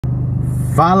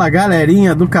Fala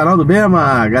galerinha do canal do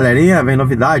Bema. Galerinha, vem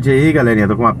novidade aí, galerinha.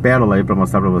 Tô com uma pérola aí pra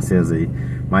mostrar pra vocês aí.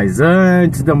 Mas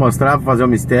antes de eu mostrar, vou fazer um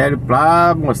mistério.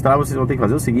 Pra mostrar, vocês vão ter que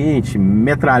fazer o seguinte: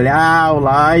 metralhar o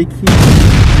like,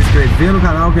 se inscrever no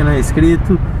canal quem não é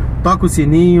inscrito, toca o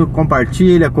sininho,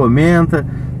 compartilha, comenta.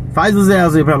 Faz os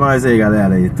zeros aí pra nós aí,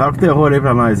 galera aí. Toca o terror aí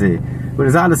pra nós aí.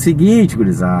 Gurizada, seguinte,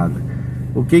 gurizada,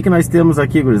 o que nós temos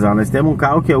aqui, gurizada? Nós temos um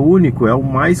carro que é único, é o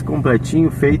mais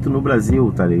completinho feito no Brasil,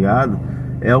 tá ligado?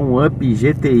 É um Up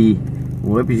GTI.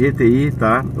 Um Up GTI,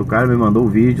 tá? O cara me mandou o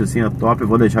vídeo, assim, é top. Eu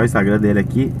vou deixar o Instagram dele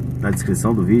aqui na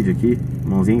descrição do vídeo aqui.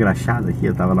 Mãozinha engraxada aqui,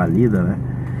 eu tava na lida, né?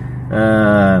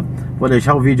 Vou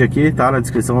deixar o vídeo aqui, tá? Na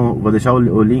descrição. Vou deixar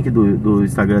o link do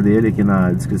Instagram dele aqui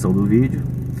na descrição do vídeo.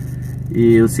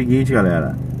 E o seguinte,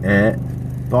 galera, é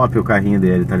top o carrinho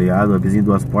dele, tá ligado? O Upzinho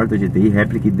 2 portas GTI,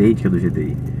 réplica idêntica do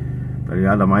GTI, tá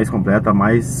ligado? A mais completa, a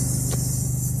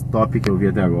mais top que eu vi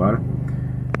até agora.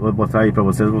 Vou botar aí pra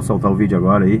vocês, vou soltar o vídeo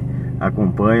agora aí.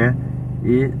 Acompanha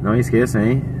e não esqueça,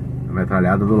 hein? A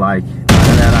metralhada do like, tá,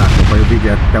 galera? Acompanha o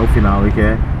vídeo até o final aí, que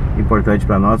é importante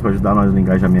pra nós, pra ajudar nós no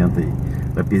engajamento aí.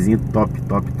 Upzinho top,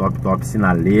 top, top, top.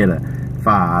 Sinaleira,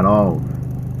 farol,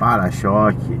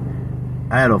 para-choque,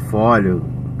 aerofólio.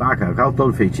 Tá, cara, o carro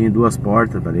todo feitinho, 2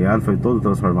 portas, tá ligado? Foi todo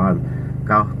transformado. O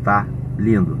carro tá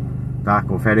lindo, tá?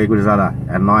 Confere aí, gurizada.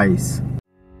 É nóis.